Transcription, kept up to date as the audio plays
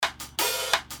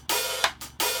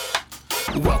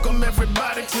Welcome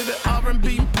everybody to the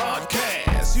R&B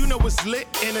podcast. You know it's lit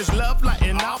and it's love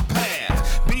lighting our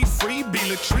path. Be free, be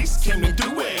Latrice, came to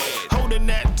do it. Holding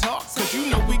that talk, cause you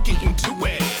know we getting to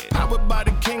it. Powered by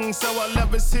the king, so our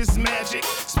love is his magic.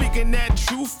 Speaking that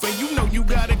truth, and you know you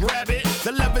gotta grab it.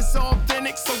 The love is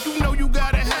authentic, so you know you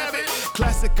gotta have it.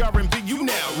 Classic R&B, you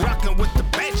now rocking with the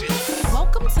badges.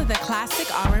 Welcome to the Classic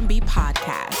R&B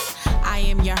podcast. I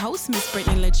am your host, Miss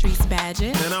Brittany Latrice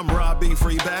Badgett. And I'm Robbie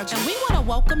Free Badgett. And we want to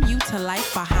welcome you to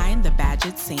life behind the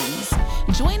Badgett scenes.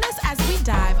 Join us as we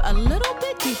dive a little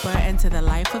bit deeper into the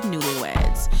life of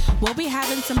newlyweds. We'll be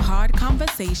having some hard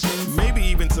conversations. Maybe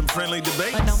even some friendly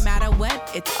debates. But no matter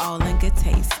what, it's all in good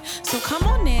taste. So come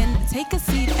on in, take a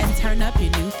seat, and turn up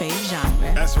your new fave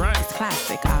genre. That's right. It's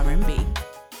Classic R&B.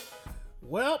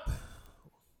 Well,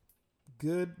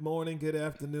 good morning, good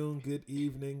afternoon, good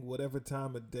evening, whatever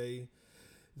time of day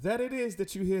that it is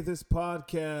that you hear this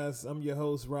podcast. I'm your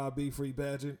host, Robbie Free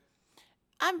Badgett.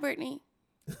 I'm Brittany.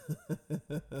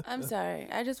 I'm sorry.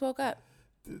 I just woke up.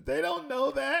 They don't know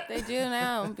that. They do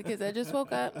now because I just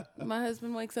woke up. My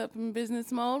husband wakes up in business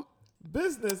mode.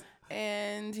 Business.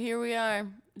 And here we are.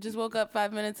 Just woke up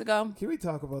 5 minutes ago. Can we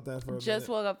talk about that for a minute? Just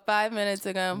woke up 5 minutes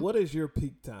ago. What is your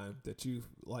peak time that you,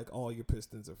 like, all your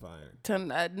pistons are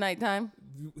firing? At nighttime?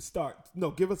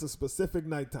 Give us a specific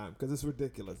nighttime because it's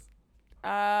ridiculous.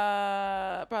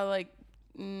 Probably like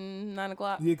 9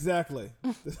 o'clock. Exactly.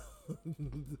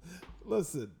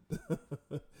 Listen,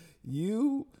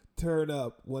 you turn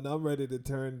up when I'm ready to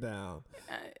turn down.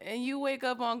 And you wake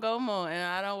up on go mode, and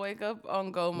I don't wake up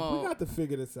on go mode. We got to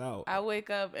figure this out. I wake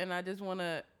up, and I just want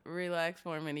to relax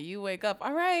for a minute. You wake up.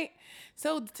 All right.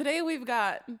 So today we've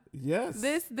got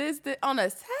this on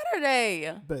a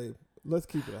Saturday. Babe, let's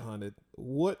keep it 100.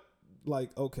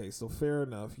 Okay, so fair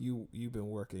enough. You've been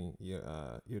working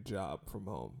your job from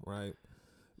home, right?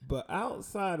 But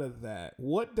outside of that,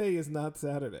 what day is not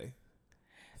Saturday?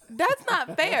 That's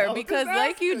not fair because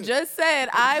like you just said,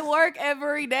 I work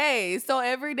every day. So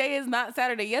every day is not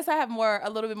Saturday. Yes, I have a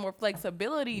little bit more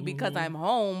flexibility because I'm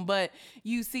home. But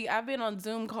you see, I've been on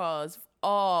Zoom calls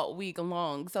all week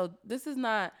long. So this is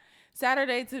not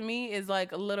Saturday to me is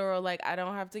like literal, like I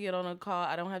don't have to get on a call.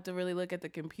 I don't have to really look at the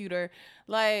computer.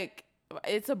 Like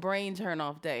it's a brain turn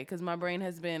off day because my brain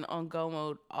has been on go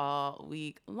mode all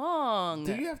week long.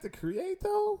 Do you have to create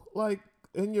though? Like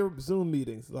in your Zoom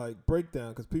meetings, like breakdown,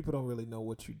 because people don't really know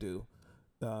what you do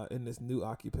in this new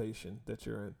occupation that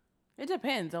you're in. It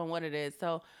depends on what it is.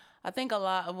 So I think a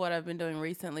lot of what I've been doing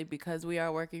recently, because we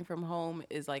are working from home,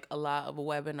 is like a lot of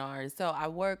webinars. So I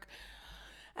work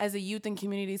as a youth and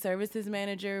community services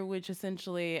manager, which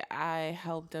essentially I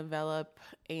help develop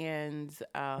and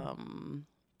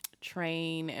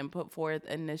train and put forth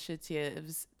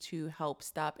initiatives to help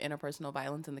stop interpersonal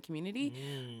violence in the community.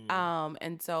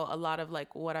 And so a lot of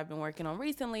like what I've been working on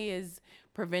recently is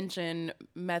prevention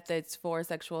methods for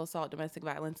sexual assault, domestic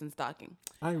violence, and stalking.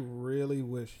 I really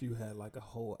wish you had like a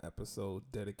whole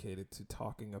episode dedicated to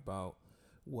talking about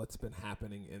what's been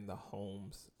happening in the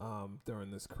homes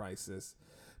during this crisis,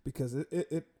 because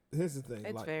it here's the thing.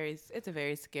 It's a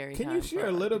very scary time. Can you share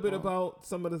a little bit about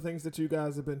some of the things that you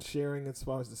guys have been sharing as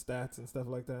far as the stats and stuff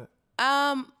like that?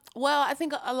 Well, I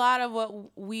think a lot of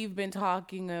what we've been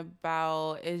talking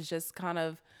about is just kind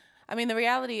of, the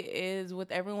reality is with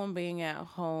everyone being at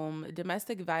home,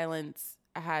 domestic violence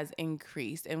has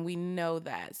increased, and we know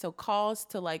that. So calls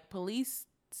to like police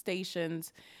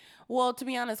stations, well, to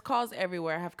be honest, calls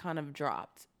everywhere have kind of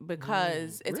dropped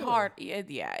because it's hard.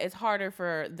 It's harder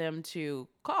for them to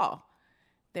call.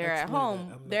 They're at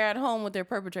home. They're at home with their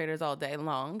perpetrators all day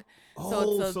long.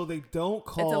 So they don't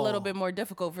call. It's a little bit more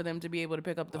difficult for them to be able to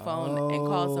pick up the phone and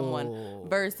call someone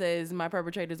versus my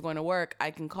perpetrator's going to work.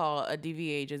 I can call a DV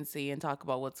agency and talk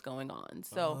about what's going on.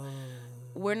 So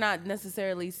we're not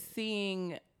necessarily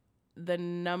seeing the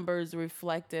numbers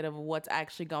reflected of what's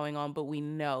actually going on, but we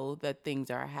know that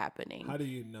things are happening. How do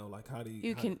you know? Like, how do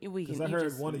you? Because I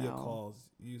heard one of your calls,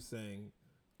 you saying,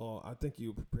 I think you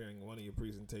were preparing one of your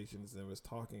presentations and was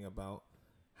talking about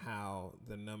how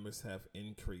the numbers have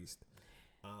increased.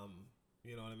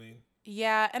 You know what I mean?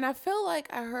 Yeah, and I feel like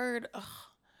I heard.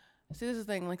 See, this is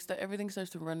the thing. Like, everything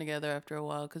starts to run together after a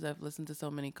while because I've listened to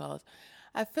so many calls.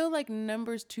 I feel like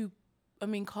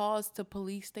calls to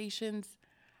police stations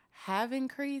have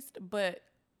increased, but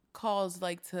calls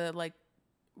like to like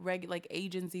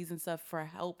agencies and stuff for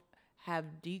help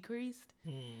have decreased.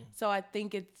 So I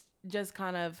think it's just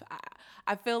kind of,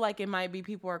 I feel like it might be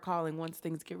people are calling once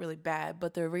things get really bad.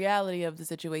 But the reality of the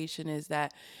situation is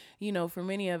that, you know, for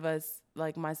many of us,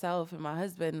 like myself and my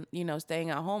husband, you know, staying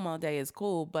at home all day is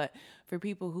cool. But for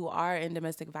people who are in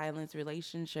domestic violence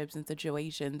relationships and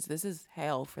situations, this is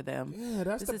hell for them. Yeah,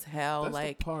 this is hell. That's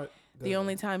like the part. the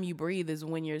only time you breathe is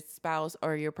when your spouse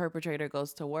or your perpetrator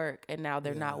goes to work, and now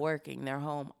they're not working. They're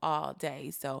home all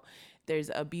day. So there's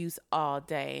abuse all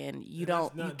day, and you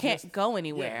can't go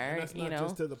anywhere. And that's not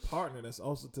just to the partner, that's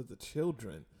also to the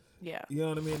children. Yeah. You know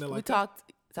what I mean?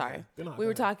 Like we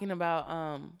were talking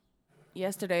about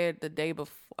yesterday, the day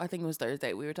before, I think it was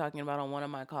Thursday, we were talking about on one of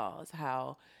my calls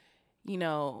how, you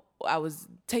know, I was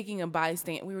taking a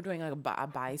bystander. We were doing like a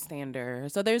bystander.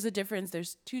 So there's a difference.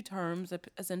 There's two terms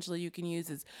essentially you can use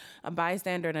is a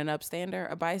bystander and an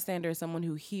upstander. A bystander is someone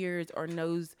who hears or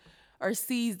knows or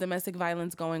sees domestic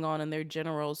violence going on in their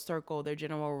general circle, their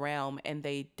general realm, and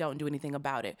they don't do anything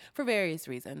about it for various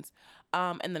reasons.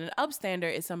 And then an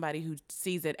upstander is somebody who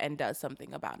sees it and does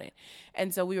something about it.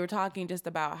 And so we were talking just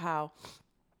about how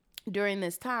during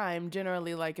this time,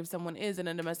 generally, like if someone is in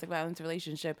a domestic violence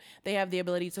relationship, they have the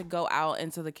ability to go out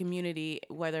into the community,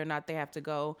 whether or not they have to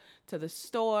go to the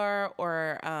store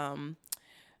or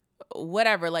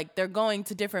whatever, like they're going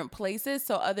to different places.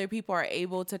 So other people are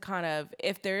able to kind of,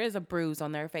 if there is a bruise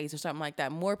on their face or something like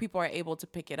that, more people are able to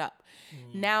pick it up.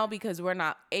 Now, because we're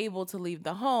not able to leave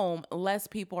the home, less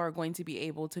people are going to be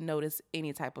able to notice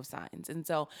any type of signs. And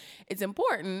so it's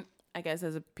important, I guess,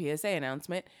 as a PSA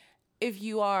announcement, if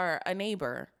you are a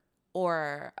neighbor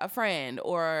or a friend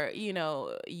or, you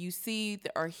know, you see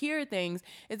or hear things,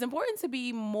 it's important to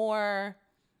be more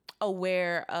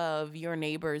aware of your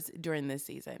neighbors during this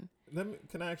season.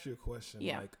 Can I ask you a question?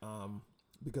 Yeah. Like,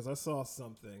 because I saw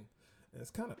something, and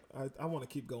it's kind of, I want to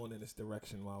keep going in this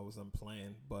direction while I was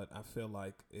unplanned, but I feel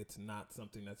like it's not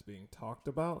something that's being talked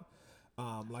about.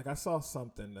 Like I saw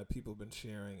something that people have been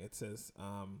sharing. It says,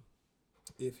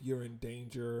 if you're in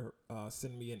danger,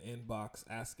 send me an inbox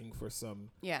asking for some.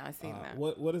 Yeah, I seen that.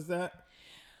 What is that?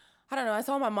 I don't know. I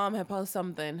saw my mom had posted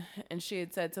something, and she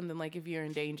had said something like, if you're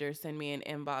in danger, send me an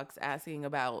inbox asking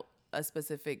about a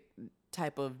specific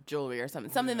type of jewelry or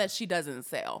something that she doesn't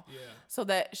sell. Yeah. So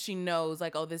that she knows,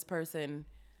 like, oh, this person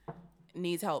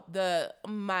needs help.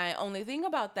 My only thing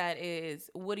about that is,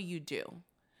 what do you do?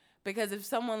 Because if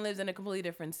someone lives in a completely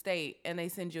different state and they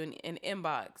send you an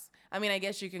inbox, I mean, I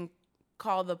guess you can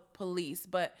call the police,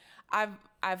 but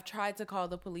I've tried to call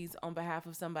the police on behalf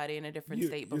of somebody in a different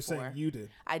state before. You're saying you did?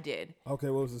 I did. Okay,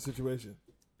 what was the situation?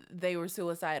 They were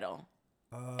suicidal,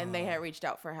 and they had reached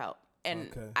out for help. And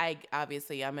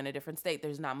okay. I'm in a different state.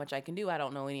 There's not much I can do. I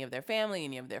don't know any of their family,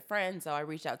 any of their friends. So I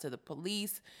reached out to the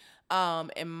police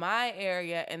in my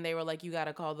area, and they were like, you got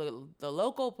to call the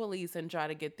local police and try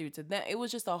to get through to them. It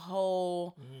was just a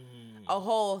whole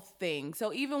thing.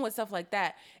 So even with stuff like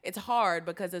that, it's hard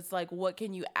because it's like, what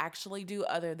can you actually do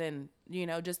other than, you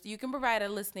know, just you can provide a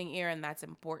listening ear, and that's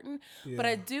important. Yeah. But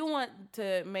I do want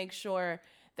to make sure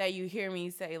that you hear me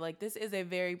say, like, this is a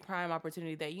very prime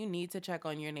opportunity that you need to check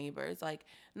on your neighbors. Like,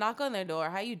 knock on their door.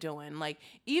 How you doing? Like,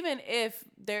 even if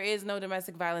there is no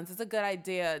domestic violence, it's a good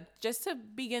idea just to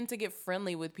begin to get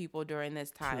friendly with people during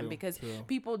this time because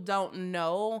people don't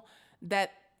know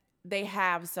that they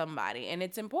have somebody, and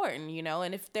it's important, you know.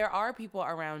 And if there are people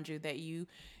around you that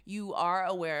you are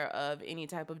aware of any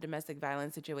type of domestic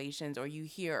violence situations, or you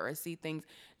hear or see things,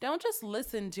 don't just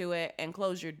listen to it and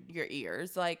close your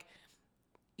ears. Like,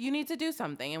 you need to do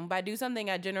something. And by do something,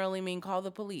 I generally mean call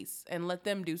the police and let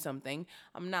them do something.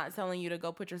 I'm not telling you to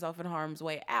go put yourself in harm's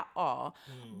way at all.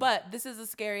 But this is a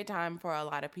scary time for a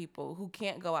lot of people who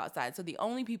can't go outside. So the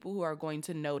only people who are going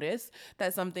to notice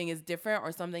that something is different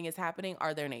or something is happening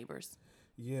are their neighbors.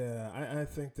 Yeah, I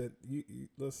think that you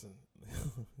listen,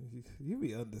 you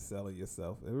be underselling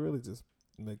yourself. It really just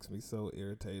makes me so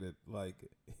irritated. Like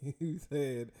you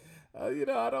said, you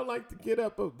know, I don't like to get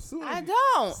up. As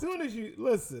soon as you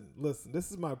listen,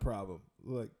 this is my problem.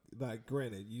 Like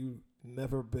granted, you've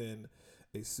never been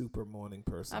a super morning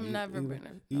person.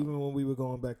 Even when we were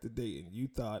going back to dating, you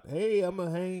thought, hey, I'm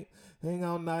gonna hang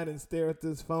all night and stare at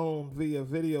this phone via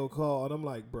video call. And I'm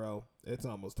like, bro, it's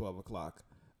almost 12 o'clock.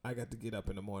 I got to get up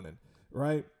in the morning,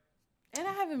 right? And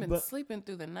I haven't been sleeping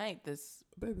through the night this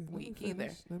week either.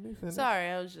 Let me finish. Sorry,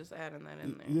 I was just adding that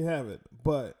in there. You haven't.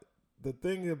 But the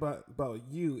thing about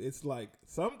you, it's like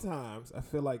sometimes I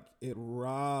feel like it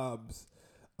robs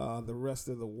the rest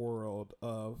of the world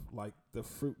of like the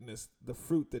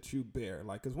fruit that you bear.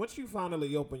 Like, because once you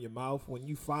finally open your mouth, when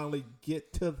you finally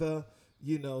get to the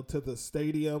to the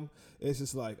stadium. It's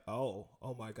just like, oh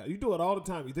my God. You do it all the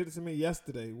time. You did it to me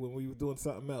yesterday when we were doing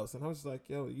something else. And I was just like,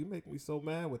 yo, you make me so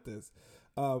mad with this.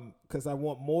 Because I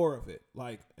want more of it.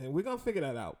 And we're going to figure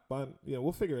that out. But,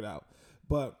 we'll figure it out.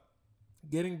 But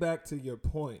getting back to your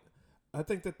point, I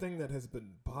think the thing that has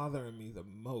been bothering me the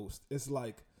most is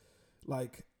like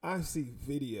I see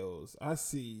videos. I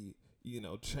see,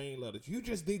 chain letters. You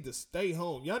just need to stay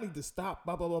home. Y'all need to stop,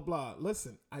 blah, blah, blah, blah.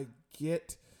 Listen, I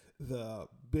get the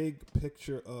big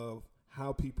picture of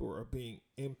how people are being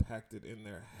impacted in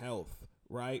their health,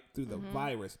 right, through the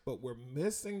virus. But we're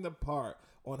missing the part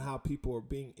on how people are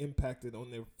being impacted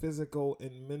on their physical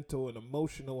and mental and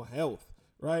emotional health,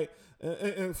 right?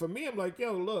 And for me, I'm like,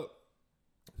 yo, look,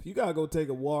 if you got to go take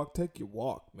a walk, take your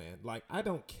walk, man. I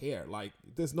don't care.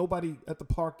 There's nobody at the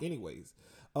park anyways.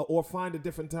 Or find a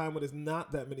different time when there's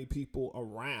not that many people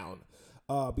around.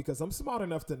 Because I'm smart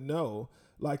enough to know,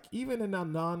 even in a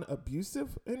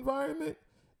non-abusive environment,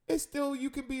 it's still, you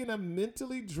can be in a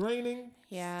mentally draining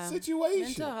situation.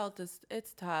 Mental health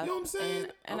it's tough. You know what I'm saying?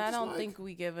 And I don't think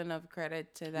we give enough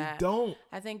credit to that. We don't.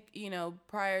 I think,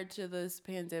 prior to this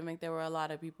pandemic, there were a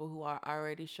lot of people who are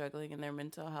already struggling in their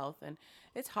mental health. And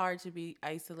it's hard to be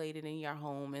isolated in your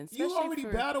home. And you already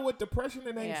battle with depression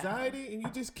and anxiety, and you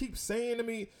just keep saying to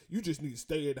me, you just need to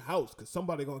stay in the house because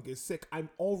somebody's going to get sick. I'm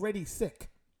already sick.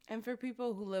 And for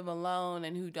people who live alone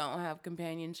and who don't have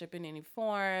companionship in any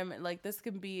form, this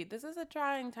is a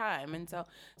trying time. And so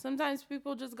sometimes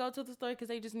people just go to the store because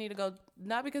they just need to go,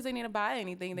 not because they need to buy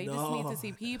anything. They just need to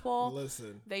see people.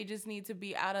 Listen. They just need to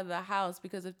be out of the house,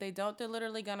 because if they don't, they're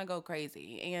literally going to go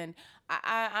crazy. And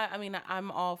I mean, I'm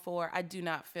all for, I do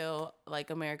not feel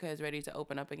like America is ready to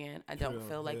open up again. I don't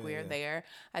feel like we are there.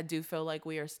 I do feel like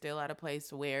we are still at a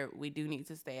place where we do need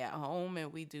to stay at home,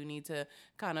 and we do need to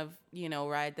kind of,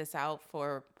 ride this out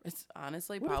for, it's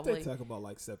honestly what probably. If they talk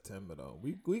about September though?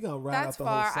 We gonna ride out the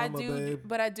whole summer, babe.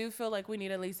 But I do feel like we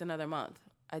need at least another month.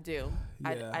 I do.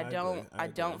 Yeah, I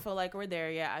don't feel like we're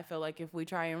there yet. I feel like if we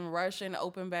try and rush and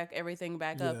open everything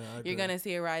back up, you're going to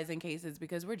see a rise in cases,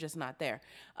 because we're just not there.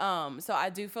 So I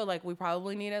do feel like we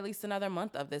probably need at least another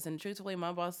month of this. And truthfully,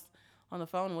 my boss on the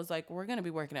phone was like, we're going to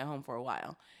be working at home for a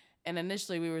while. And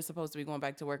initially we were supposed to be going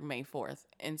back to work May 4th.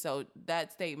 And so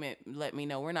that statement let me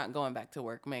know we're not going back to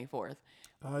work May 4th.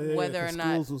 Oh, yeah, whether or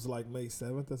not schools was May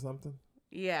 7th or something.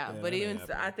 Yeah, but even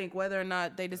I think whether or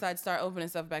not they decide to start opening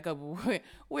stuff back up,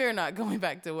 we're not going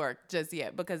back to work just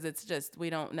yet, because it's just, we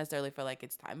don't necessarily feel like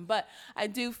it's time. But I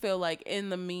do feel like in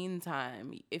the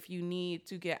meantime, if you need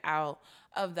to get out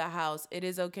of the house, it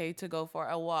is okay to go for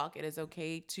a walk. It is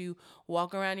okay to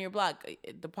walk around your block.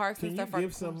 The parks and stuff. Can you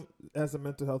give some, as a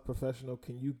mental health professional,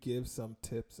 can you give some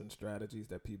tips and strategies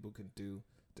that people can do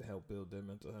to help build their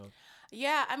mental health?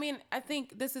 Yeah, I mean, I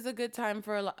think this is a good time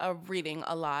for reading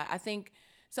a lot. I think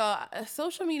so.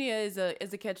 Social media is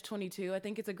a catch-22. I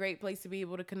think it's a great place to be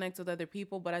able to connect with other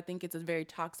people, but I think it's a very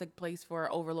toxic place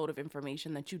for overload of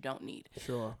information that you don't need.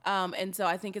 Sure. And so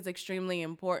I think it's extremely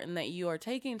important that you are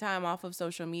taking time off of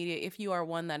social media if you are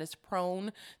one that is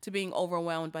prone to being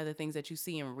overwhelmed by the things that you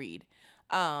see and read.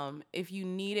 If you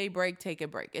need a break, take a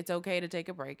break. It's okay to take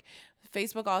a break.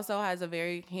 Facebook also has a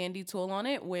very handy tool on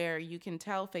it where you can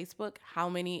tell Facebook how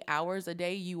many hours a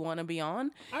day you want to be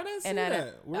on. I didn't see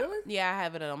that. Really? Yeah, I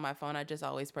have it on my phone. I just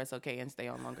always press OK and stay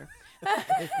on longer.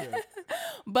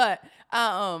 But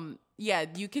yeah,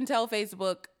 you can tell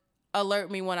Facebook, alert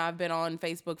me when I've been on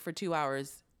Facebook for 2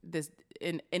 hours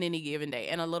in any given day,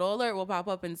 and a little alert will pop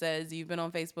up and says you've been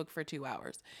on Facebook for 2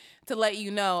 hours, to let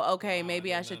you know, okay,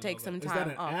 maybe I should take some time off.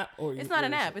 Is that an app, or it's not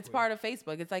an app? It's part of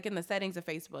Facebook. It's in the settings of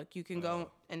Facebook. You can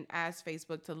go and ask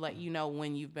Facebook to let you know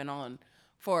when you've been on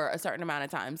for a certain amount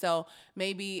of time. So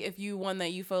maybe if you one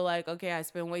that you feel like, okay, I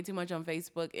spend way too much on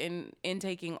Facebook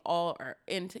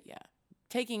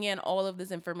taking in all of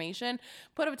this information,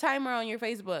 put a timer on your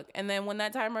Facebook. And then when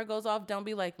that timer goes off, don't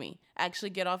be like me. Actually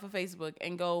get off of Facebook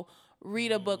and go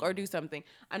read a book or do something.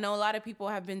 I know a lot of people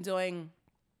have been doing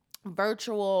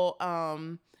virtual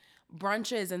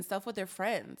brunches and stuff with their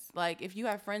friends. Like if you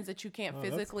have friends that you can't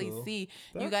physically see,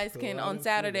 you guys can, on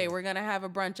Saturday, we're going to have a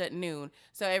brunch at noon.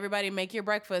 So everybody make your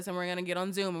breakfast and we're going to get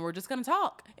on Zoom and we're just going to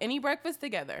talk and eat breakfast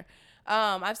together.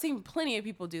 I've seen plenty of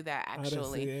people do that,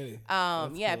 actually. I didn't see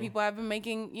any. Yeah, cool. People have been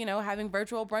making, having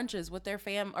virtual brunches with their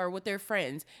with their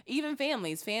friends. Even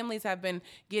families have been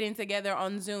getting together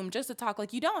on Zoom just to talk.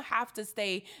 Like, you don't have to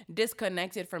stay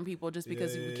disconnected from people just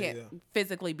because you can't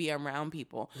physically be around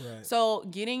people. Right. So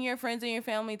getting your friends and your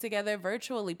family together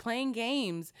virtually, playing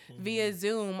games via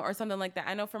Zoom or something like that.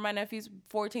 I know for my nephew's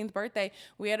 14th birthday,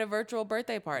 we had a virtual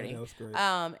birthday party. Yeah, that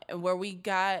was great. Where we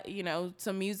got,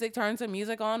 some music, turned some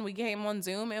music on. We came on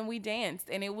Zoom and we danced,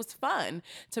 and it was fun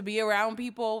to be around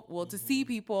people, to see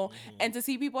people, and to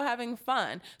see people having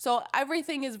fun. So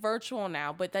everything is virtual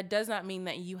now, but that does not mean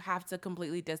that you have to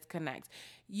completely disconnect.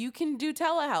 You can do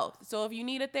telehealth. So if you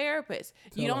need a therapist,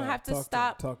 you don't have to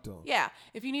stop. Talk to them. Yeah.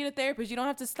 If you need a therapist, you don't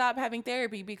have to stop having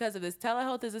therapy because of this.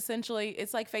 Telehealth is essentially,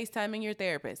 it's like FaceTiming your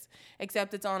therapist,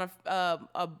 except it's on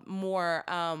a more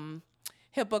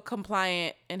HIPAA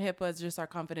compliant, and HIPAA is just our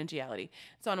confidentiality.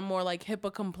 It's on a more like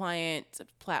HIPAA compliant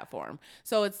platform.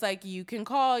 So it's like you can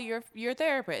call your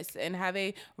therapist and have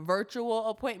a virtual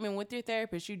appointment with your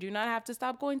therapist. You do not have to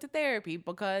stop going to therapy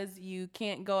because you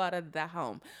can't go out of the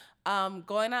home.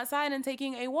 Going outside and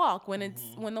taking a walk when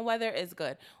when the weather is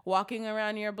good, walking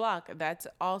around your block, that's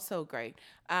also great.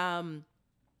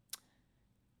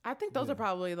 I think those are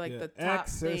probably like the top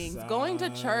things. Going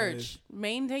to church,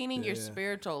 maintaining your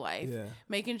spiritual life,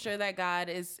 making sure that God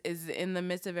is in the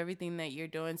midst of everything that you're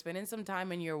doing, spending some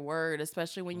time in your word,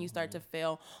 especially when you start to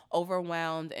feel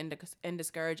overwhelmed and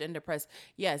discouraged and depressed.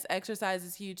 Yes, exercise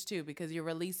is huge too, because you're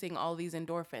releasing all these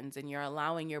endorphins and you're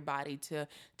allowing your body to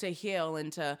heal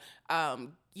and to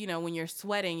when you're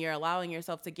sweating, you're allowing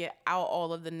yourself to get out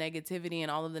all of the negativity and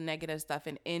all of the negative stuff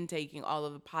and intaking all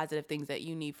of the positive things that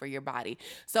you need for your body.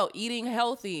 So eating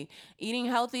healthy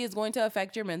is going to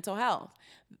affect your mental health.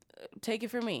 Take it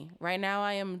from me. Right now,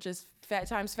 I am just fat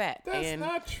times fat. That's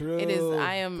not true. It is.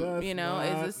 I am.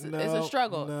 It's a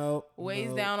struggle.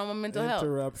 Weighs down on my mental health.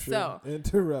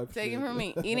 Interruption. Take it from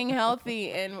me. Eating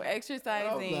healthy and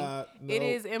exercising. It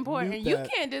is important. You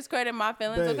can't discredit my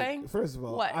feelings. Babe, okay. First of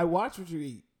all, what? I watch what you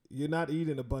eat. You're not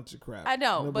eating a bunch of crap. I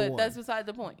know, but that's beside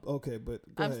the point. Okay, but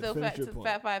go I'm ahead, still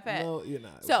fat. No, you're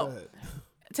not. So, go ahead.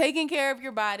 Taking care of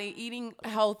your body, eating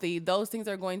healthy, those things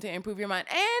are going to improve your mind.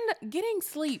 And getting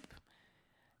sleep.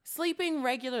 Sleeping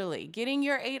regularly, getting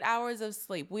your 8 hours of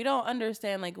sleep. We don't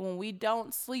understand, like, when we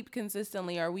don't sleep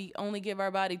consistently or we only give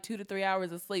our body 2 to 3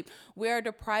 hours of sleep, we are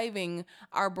depriving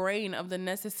our brain of the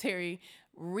necessary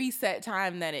reset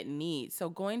time that it needs. So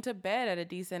going to bed at a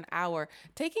decent hour,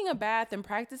 taking a bath and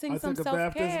practicing some self-care. I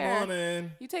took a bath this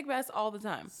morning. You take baths all the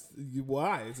time.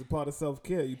 Why? It's a part of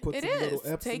self-care. You put little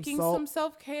Epsom taking salt. some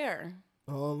self-care.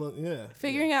 Oh, yeah.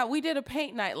 Figuring out, we did a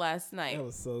paint night last night. That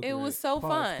was so great. It was so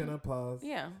fun. Can I pause?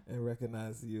 Yeah. And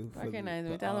recognize you. Recognize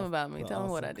me. Tell them about me. Tell them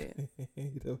what I did.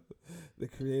 The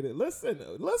creative.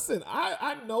 Listen.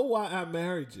 I know why I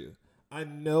married you. I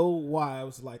know why. I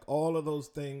was like all of those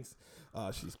things.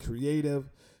 She's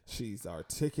creative. She's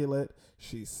articulate.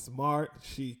 She's smart.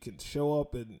 She can show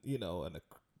up in a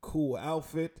cool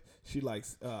outfit. She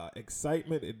likes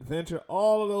excitement, adventure,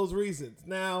 all of those reasons.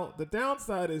 Now, the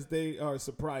downside is they are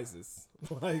surprises.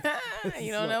 Like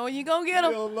you don't know when you're going to get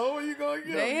them. You don't know when you're going to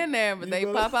get them. They in there, but they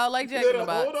pop out like Jack in the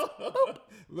Box.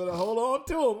 Better hold on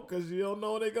to them because you don't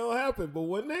know when they're going to happen. But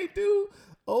when they do,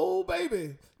 oh,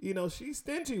 baby, she's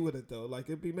stingy with it, though. Like,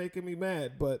 it'd be making me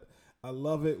mad. But I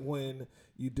love it when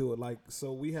you do it. Like,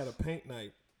 so we had a paint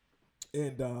night,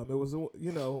 and it was,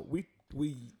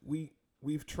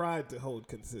 we've tried to hold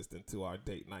consistent to our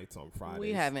date nights on Fridays.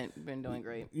 We haven't been doing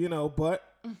great. But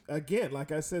again,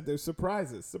 like I said, there's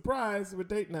surprises. Surprise with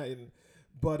date night.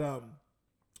 But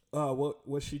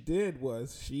what she did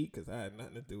was because I had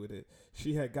nothing to do with it,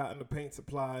 she had gotten the paint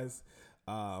supplies.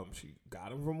 She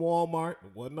got them from Walmart.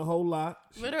 It wasn't a whole lot.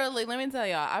 Literally, let me tell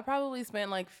y'all, I probably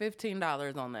spent like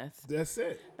 $15 on this. That's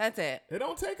it. It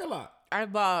don't take a lot. I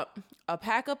bought a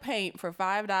pack of paint for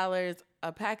 $5,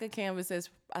 a pack of canvases,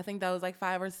 I think that was like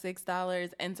 $5 or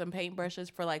 $6, and some paint brushes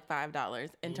for like $5,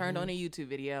 and turned on a YouTube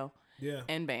video. Yeah.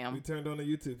 And bam. We turned on a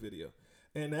YouTube video.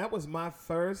 And that was my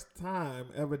first time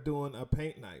ever doing a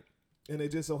paint night. And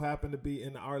it just so happened to be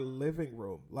in our living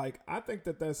room. Like, I think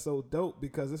that that's so dope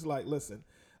because it's like, listen,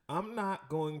 I'm not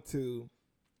going to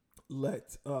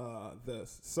let the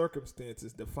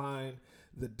circumstances define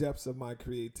the depths of my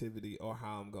creativity or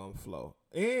how I'm going to flow.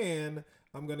 And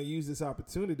I'm going to use this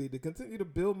opportunity to continue to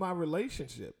build my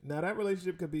relationship. Now, that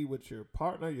relationship could be with your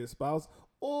partner, your spouse,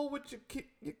 or with your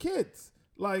kids.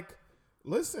 Like,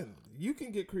 listen, you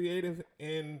can get creative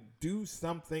and do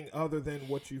something other than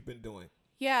what you've been doing.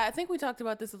 Yeah, I think we talked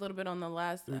about this a little bit on the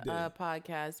last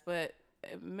podcast, but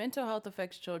mental health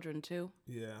affects children too.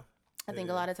 Yeah. I think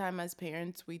a lot of time as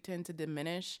parents, we tend to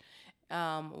diminish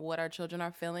what our children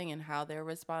are feeling and how they're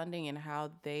responding and how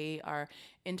they are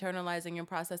internalizing and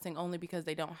processing only because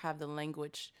they don't have the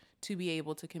language to be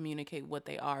able to communicate what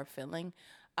they are feeling.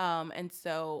 And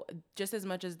so just as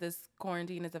much as this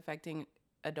quarantine is affecting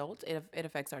adults, it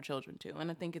affects our children too.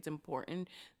 And I think it's important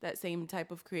that same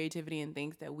type of creativity and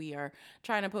things that we are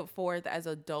trying to put forth as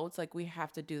adults, like we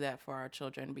have to do that for our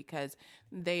children, because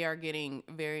they are getting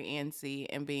very antsy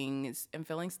and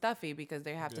feeling stuffy because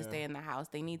they have to stay in the house.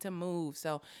 They need to move.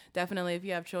 So definitely, if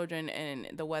you have children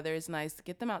and the weather is nice,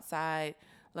 get them outside.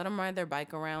 Let them ride their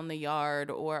bike around the yard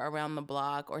or around the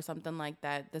block or something like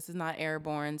that. This is not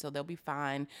airborne, so they'll be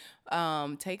fine.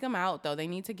 Take them out, though. They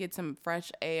need to get some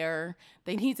fresh air.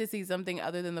 They need to see something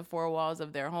other than the four walls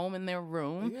of their home and their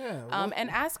room. Yeah. And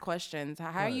ask questions.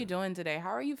 How are you doing today?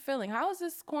 How are you feeling? How is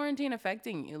this quarantine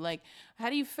affecting you? Like, how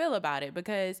do you feel about it?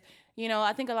 Because, you know,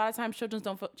 I think a lot of times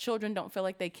children don't feel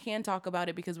like they can talk about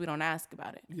it because we don't ask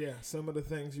about it. Yeah, some of the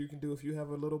things you can do if you have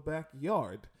a little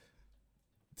backyard.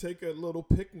 Take a little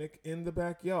picnic in the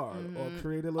backyard or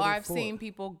create a little Or I've fort. seen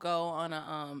people go on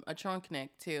a trunk neck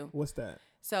too. What's that?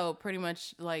 So pretty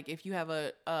much like if you have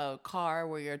a car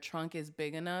where your trunk is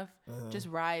big enough, just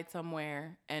ride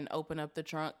somewhere and open up the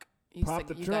trunk. You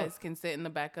guys can sit in the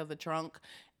back of the trunk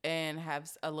and have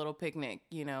a little picnic,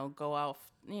 you know, go out,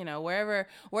 you know,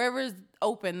 wherever's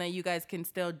open that you guys can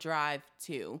still drive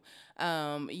to.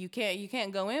 You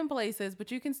can't go in places,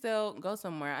 but you can still go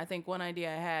somewhere. I think one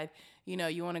idea I had, you know,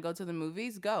 you want to go to the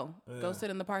movies, go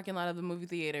sit in the parking lot of the movie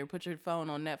theater, put your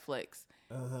phone on Netflix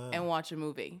and watch a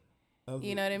movie.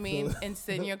 You know what I mean? And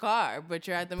sit in your car, but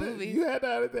you're at the movies. You had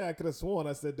that thing. I could have sworn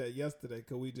I said that yesterday.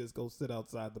 Could we just go sit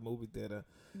outside the movie theater?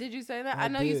 Did you say that? I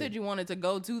know you said you wanted to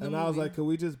go to the movie. And I was like, could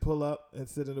we just pull up and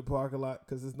sit in the parking lot?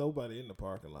 Because there's nobody in the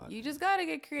parking lot. You just got to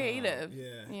get creative.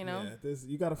 You know? Yeah.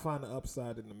 You got to find the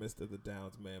upside in the midst of the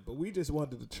downs, man. But we just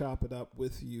wanted to chop it up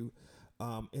with you.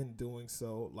 In doing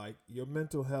so, like, your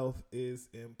mental health is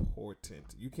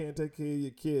important. You can't take care of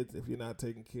your kids if you're not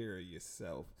taking care of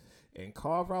yourself. And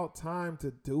carve out time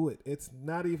to do it. It's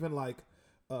not even like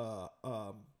a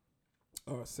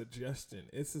suggestion.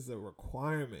 This is a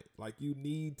requirement. Like, you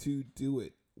need to do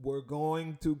it. We're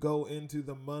going to go into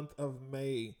the month of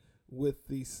May with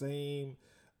the same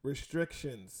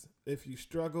restrictions. If you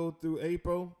struggle through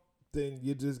April, then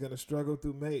you're just going to struggle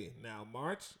through May. Now,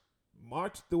 March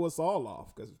threw us all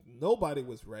off because nobody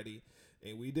was ready,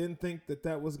 and we didn't think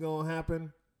that was going to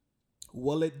happen.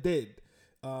 Well, it did.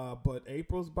 But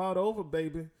April's about over,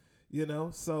 baby. You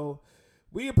know, so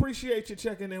we appreciate you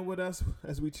checking in with us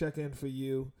as we check in for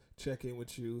you. Check in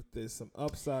with you. There's some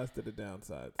upsides to the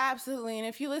downsides. Absolutely. And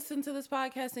if you listen to this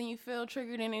podcast and you feel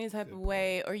triggered in any type of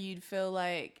way, or you'd feel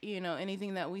like, you know,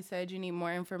 anything that we said you need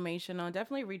more information on,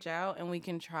 definitely reach out and we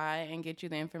can try and get you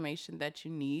the information that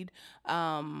you need.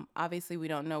 Obviously, we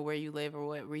don't know where you live or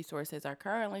what resources are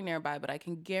currently nearby, but I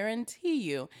can guarantee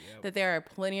you that there are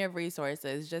plenty of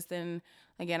resources.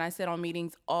 Again, I sit on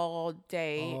meetings all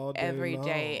day every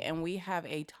day, and we have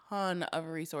a ton of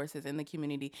resources in the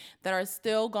community that are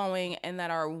still going and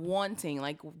that are wanting,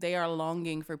 like they are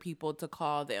longing for people to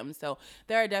call them. So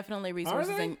there are definitely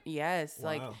resources. And yes, wow.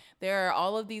 Like there are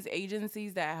all of these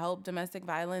agencies that help domestic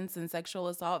violence and sexual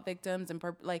assault victims, and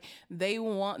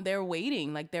they're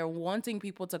waiting, like they're wanting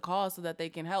people to call so that they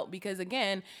can help. Because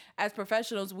again, as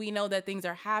professionals, we know that things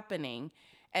are happening.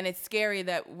 And it's scary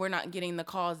that we're not getting the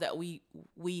calls that we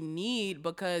need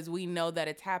because we know that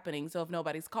it's happening. So if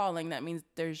nobody's calling, that means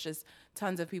there's just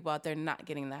tons of people out there not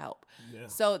getting the help. Yeah.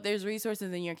 So there's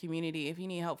resources in your community. If you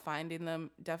need help finding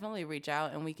them, definitely reach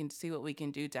out and we can see what we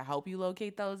can do to help you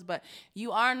locate those. But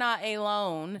you are not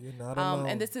alone. You're not alone.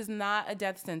 And this is not a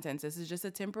death sentence. This is just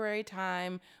a temporary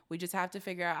time. We just have to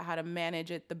figure out how to manage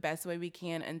it the best way we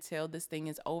can until this thing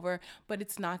is over. But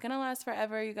it's not going to last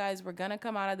forever, you guys. We're going to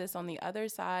come out of this on the other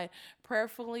side.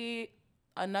 Prayerfully,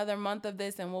 another month of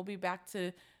this, and we'll be back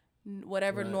to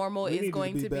whatever normal is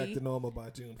going to be. Back to normal by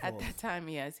June 4th. At that time,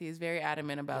 yes. He is very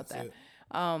adamant about that.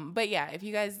 But yeah, if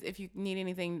you need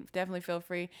anything, definitely feel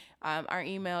free. Our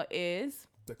email is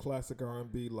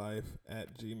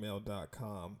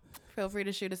theclassicrnblife@gmail.com. Feel free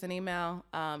to shoot us an email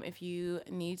if you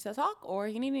need to talk or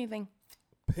you need anything.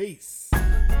 Peace.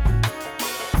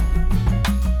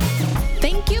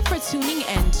 Thank you for tuning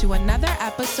in to another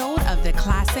episode of the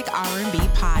Classic R&B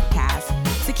Podcast.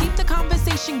 To keep the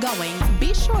conversation going,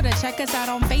 be sure to check us out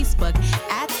on Facebook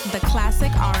at The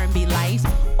Classic R&B Life,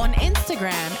 on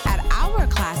Instagram at Our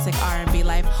Classic R&B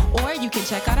Life, or you can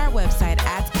check out our website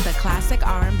at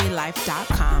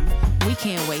theclassicrnblife.com. We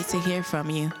can't wait to hear from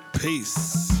you.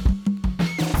 Peace.